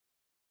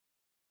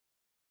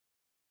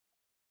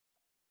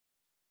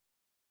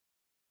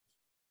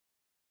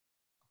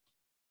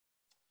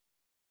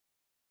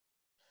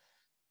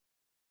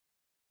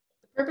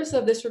purpose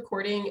of this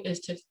recording is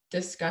to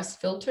discuss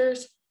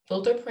filters,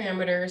 filter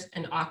parameters,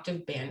 and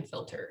octave band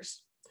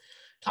filters.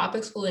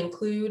 Topics will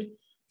include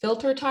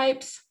filter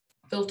types,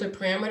 filter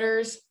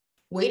parameters,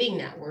 weighting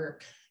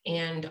network,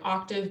 and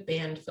octave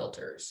band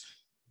filters.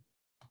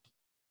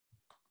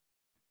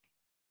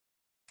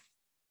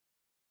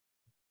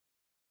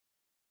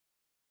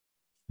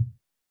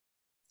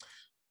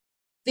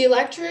 The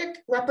electric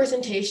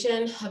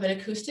representation of an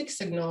acoustic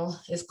signal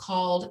is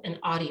called an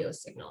audio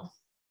signal.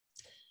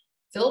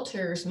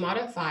 Filters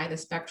modify the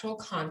spectral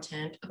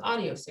content of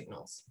audio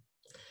signals.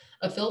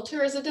 A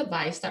filter is a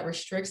device that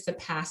restricts the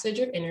passage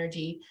of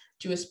energy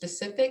to a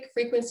specific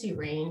frequency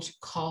range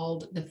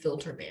called the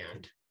filter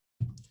band.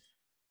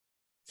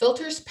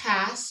 Filters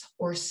pass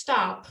or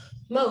stop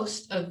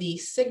most of the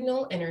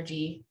signal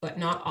energy, but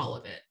not all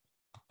of it.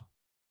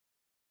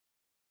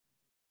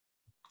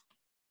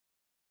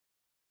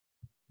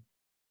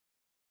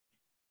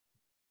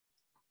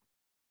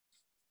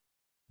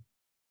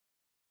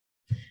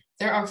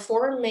 There are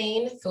four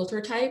main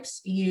filter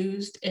types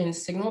used in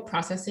signal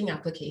processing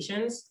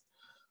applications: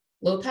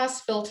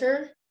 low-pass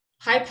filter,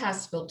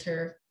 high-pass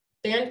filter,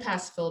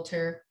 band-pass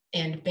filter,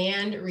 and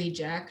band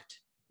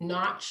reject,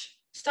 notch,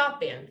 stop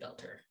band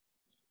filter.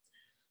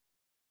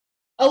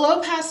 A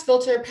low-pass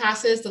filter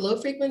passes the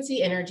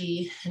low-frequency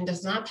energy and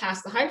does not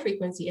pass the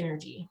high-frequency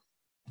energy.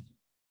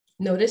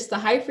 Notice the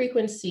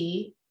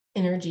high-frequency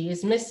energy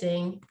is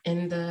missing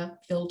in the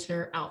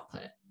filter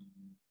output.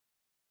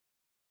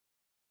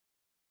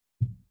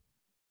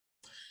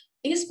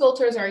 These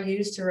filters are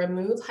used to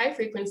remove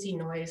high-frequency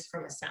noise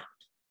from a sound.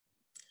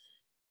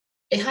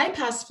 A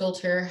high-pass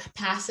filter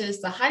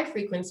passes the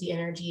high-frequency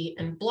energy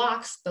and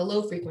blocks the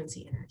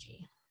low-frequency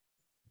energy.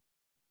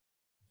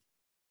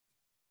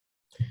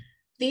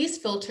 These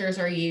filters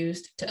are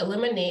used to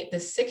eliminate the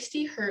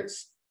 60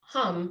 Hertz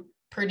hum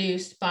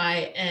produced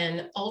by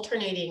an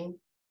alternating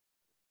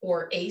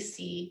or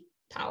AC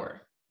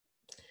power.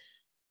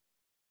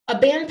 A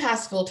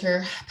bandpass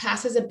filter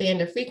passes a band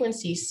of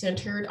frequencies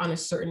centered on a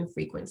certain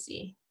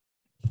frequency.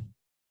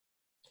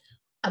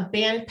 A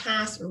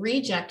bandpass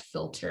reject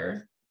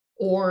filter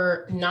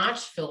or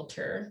notch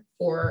filter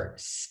or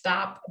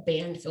stop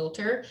band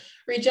filter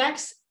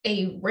rejects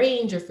a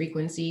range of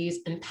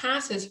frequencies and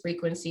passes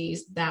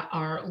frequencies that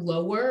are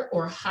lower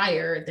or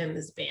higher than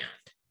this band.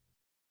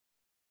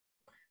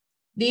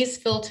 These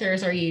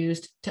filters are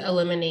used to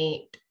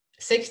eliminate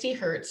 60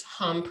 Hertz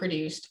hum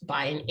produced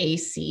by an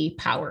AC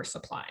power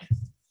supply.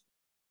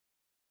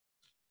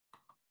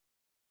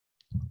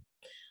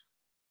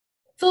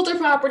 Filter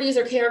properties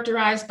are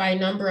characterized by a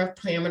number of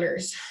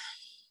parameters.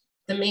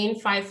 The main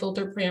 5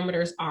 filter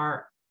parameters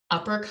are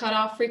upper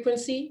cutoff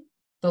frequency,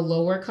 the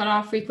lower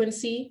cutoff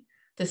frequency,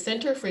 the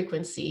center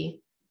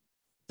frequency,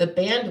 the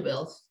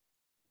bandwidth,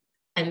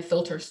 and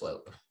filter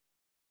slope.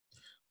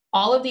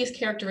 All of these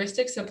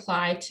characteristics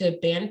apply to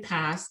band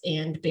pass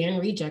and band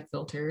reject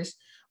filters,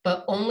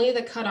 but only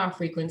the cutoff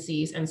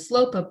frequencies and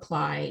slope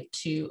apply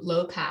to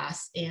low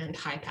pass and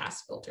high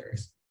pass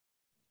filters.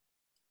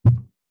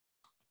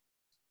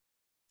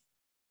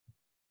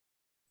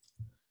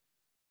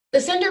 The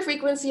center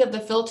frequency of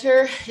the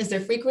filter is the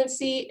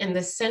frequency in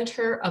the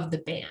center of the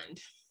band.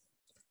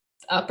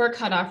 The upper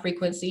cutoff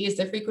frequency is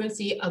the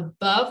frequency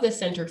above the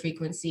center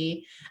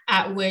frequency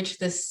at which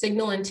the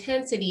signal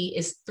intensity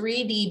is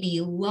 3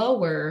 dB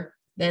lower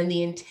than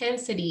the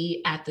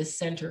intensity at the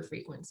center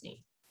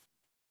frequency.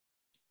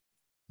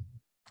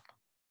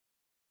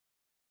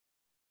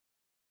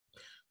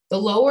 The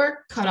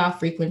lower cutoff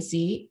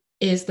frequency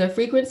is the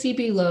frequency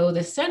below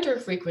the center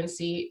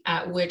frequency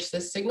at which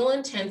the signal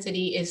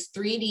intensity is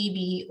 3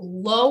 dB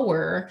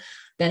lower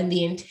than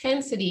the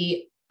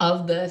intensity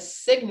of the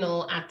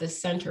signal at the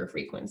center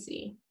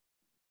frequency.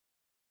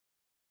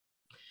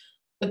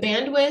 The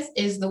bandwidth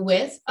is the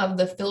width of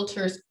the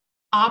filter's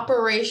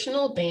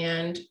operational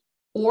band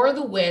or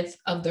the width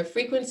of the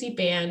frequency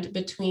band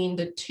between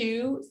the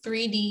two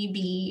 3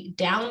 dB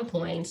down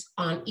points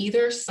on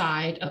either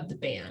side of the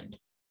band.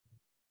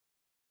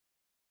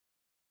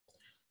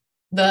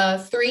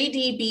 The 3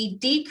 dB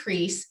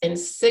decrease in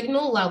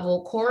signal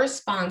level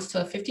corresponds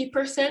to a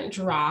 50%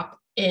 drop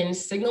in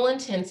signal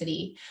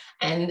intensity,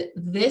 and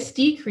this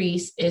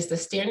decrease is the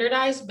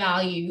standardized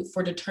value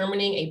for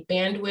determining a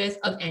bandwidth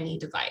of any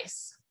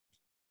device.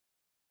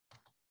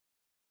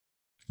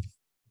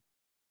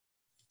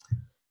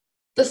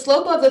 The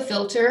slope of the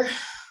filter,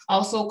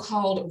 also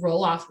called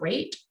roll-off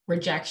rate,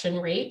 rejection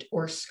rate,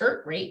 or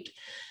skirt rate,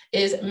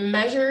 is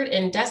measured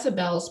in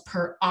decibels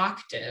per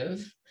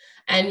octave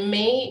and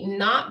may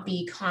not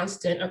be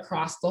constant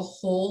across the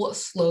whole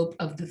slope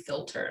of the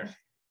filter.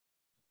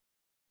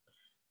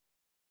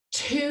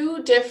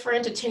 Two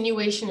different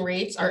attenuation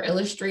rates are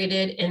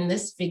illustrated in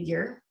this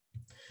figure.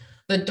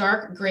 The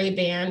dark gray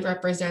band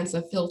represents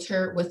a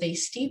filter with a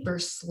steeper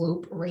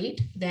slope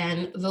rate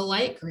than the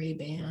light gray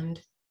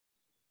band.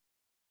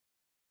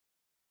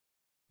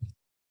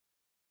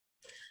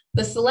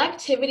 The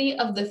selectivity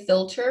of the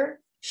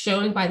filter,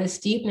 shown by the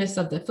steepness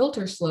of the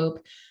filter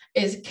slope,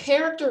 is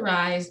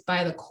characterized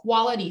by the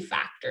quality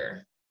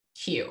factor,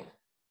 Q.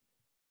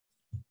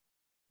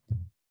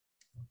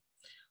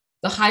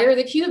 The higher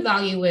the Q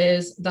value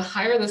is, the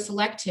higher the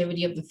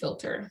selectivity of the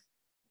filter.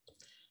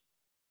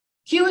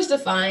 Q is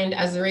defined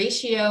as the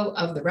ratio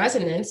of the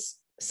resonance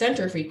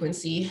center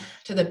frequency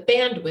to the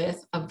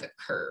bandwidth of the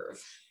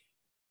curve.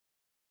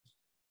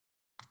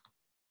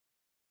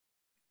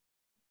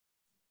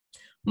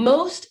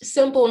 Most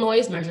simple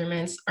noise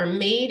measurements are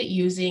made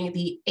using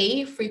the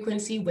A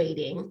frequency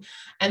weighting,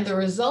 and the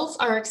results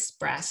are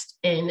expressed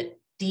in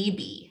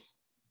dB.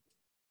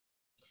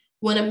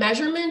 When a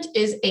measurement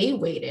is A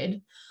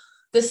weighted,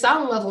 the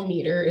sound level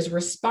meter is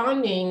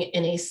responding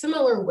in a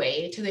similar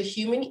way to the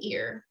human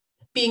ear,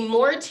 being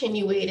more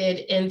attenuated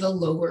in the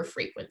lower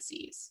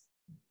frequencies.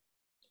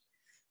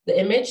 The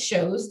image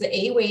shows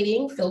the A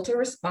weighting filter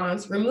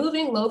response,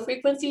 removing low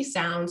frequency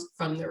sounds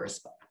from the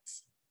response.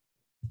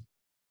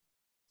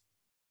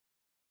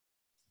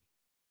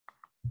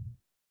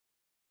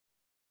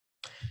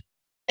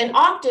 An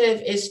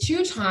octave is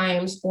 2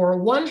 times or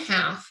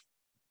 1/2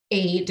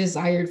 a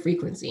desired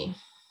frequency.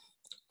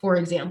 For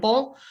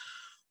example,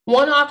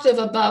 1 octave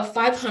above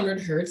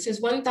 500 hertz is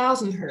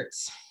 1000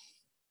 hertz.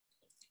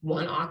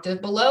 1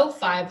 octave below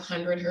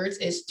 500 hertz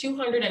is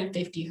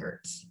 250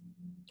 hertz.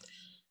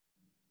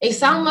 A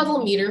sound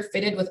level meter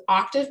fitted with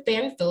octave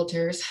band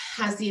filters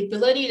has the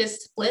ability to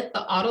split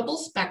the audible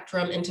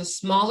spectrum into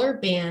smaller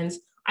bands,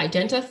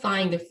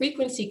 identifying the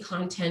frequency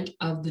content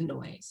of the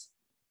noise.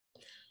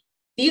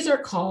 These are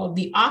called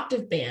the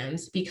octave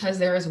bands because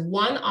there is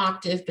 1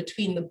 octave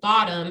between the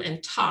bottom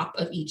and top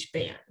of each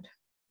band.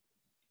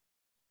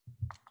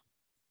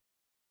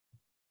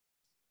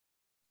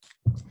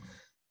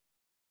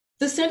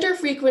 The center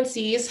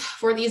frequencies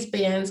for these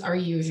bands are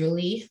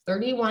usually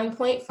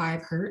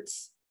 31.5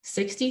 hertz,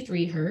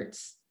 63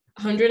 hertz,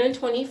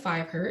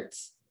 125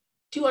 hertz,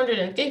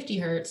 250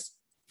 hertz,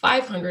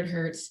 500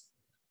 hertz,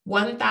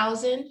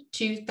 1,000,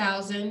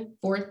 2,000,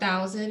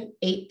 4,000,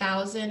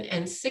 8,000,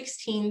 and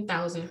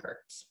 16,000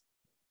 hertz.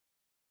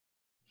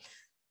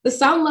 The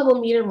sound level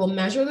meter will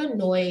measure the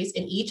noise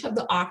in each of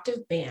the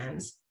octave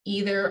bands,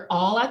 either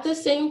all at the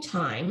same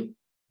time,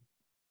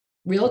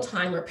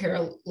 real-time or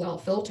parallel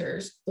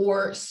filters,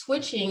 or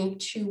switching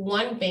to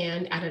one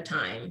band at a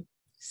time,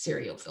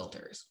 serial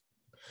filters.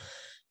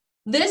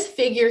 This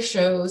figure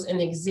shows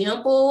an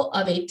example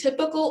of a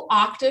typical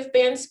octave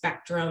band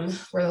spectrum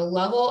where the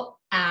level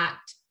at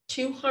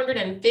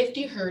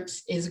 250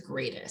 hertz is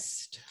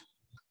greatest.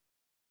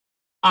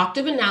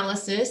 Octave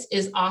analysis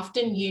is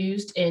often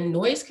used in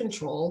noise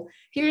control,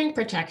 hearing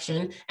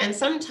protection, and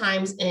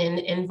sometimes in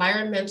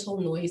environmental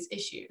noise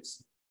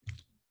issues.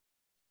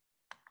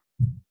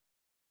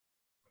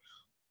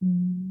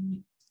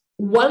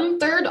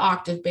 1/3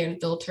 octave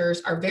band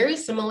filters are very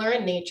similar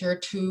in nature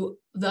to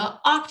the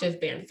octave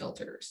band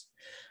filters.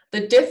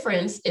 The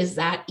difference is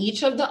that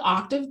each of the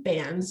octave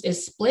bands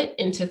is split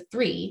into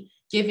 3,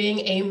 giving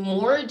a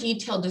more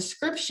detailed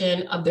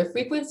description of the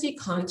frequency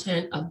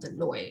content of the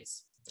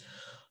noise.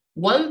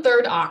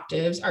 1/3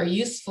 octaves are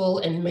useful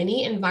in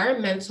many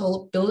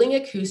environmental, building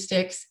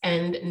acoustics,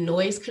 and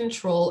noise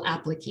control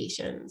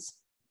applications.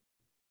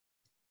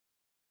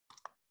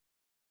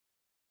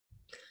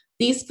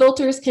 These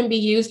filters can be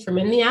used for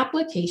many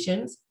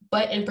applications,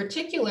 but in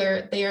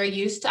particular, they are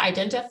used to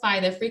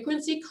identify the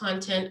frequency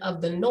content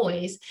of the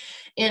noise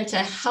and to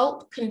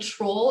help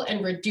control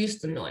and reduce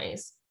the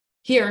noise.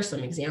 Here are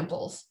some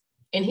examples.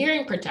 In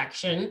hearing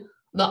protection,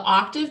 the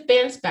octave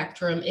band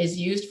spectrum is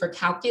used for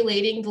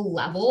calculating the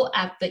level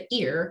at the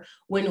ear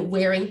when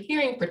wearing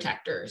hearing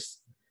protectors.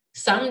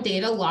 Some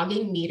data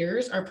logging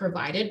meters are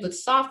provided with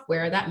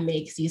software that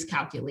makes these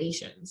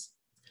calculations.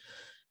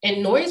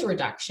 In noise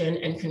reduction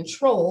and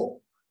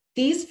control,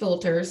 these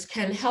filters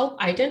can help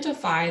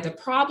identify the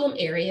problem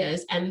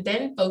areas and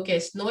then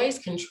focus noise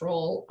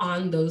control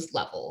on those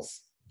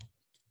levels.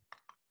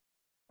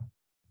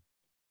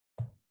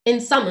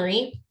 In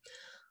summary,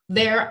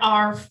 there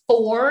are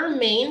 4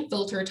 main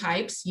filter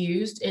types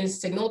used in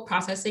signal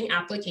processing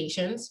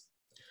applications.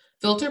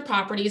 Filter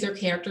properties are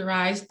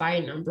characterized by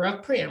a number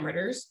of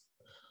parameters.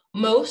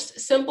 Most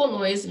simple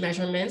noise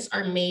measurements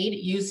are made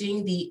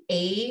using the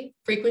A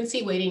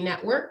frequency weighting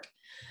network,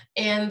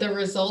 and the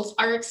results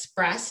are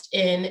expressed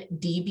in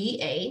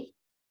dBA.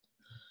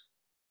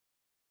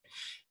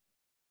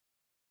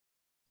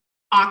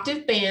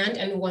 Octave band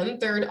and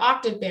 1/3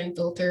 octave band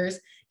filters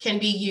can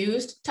be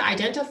used to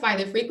identify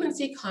the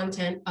frequency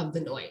content of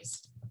the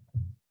noise.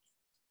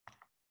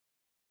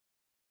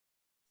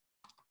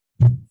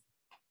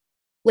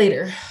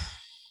 Later,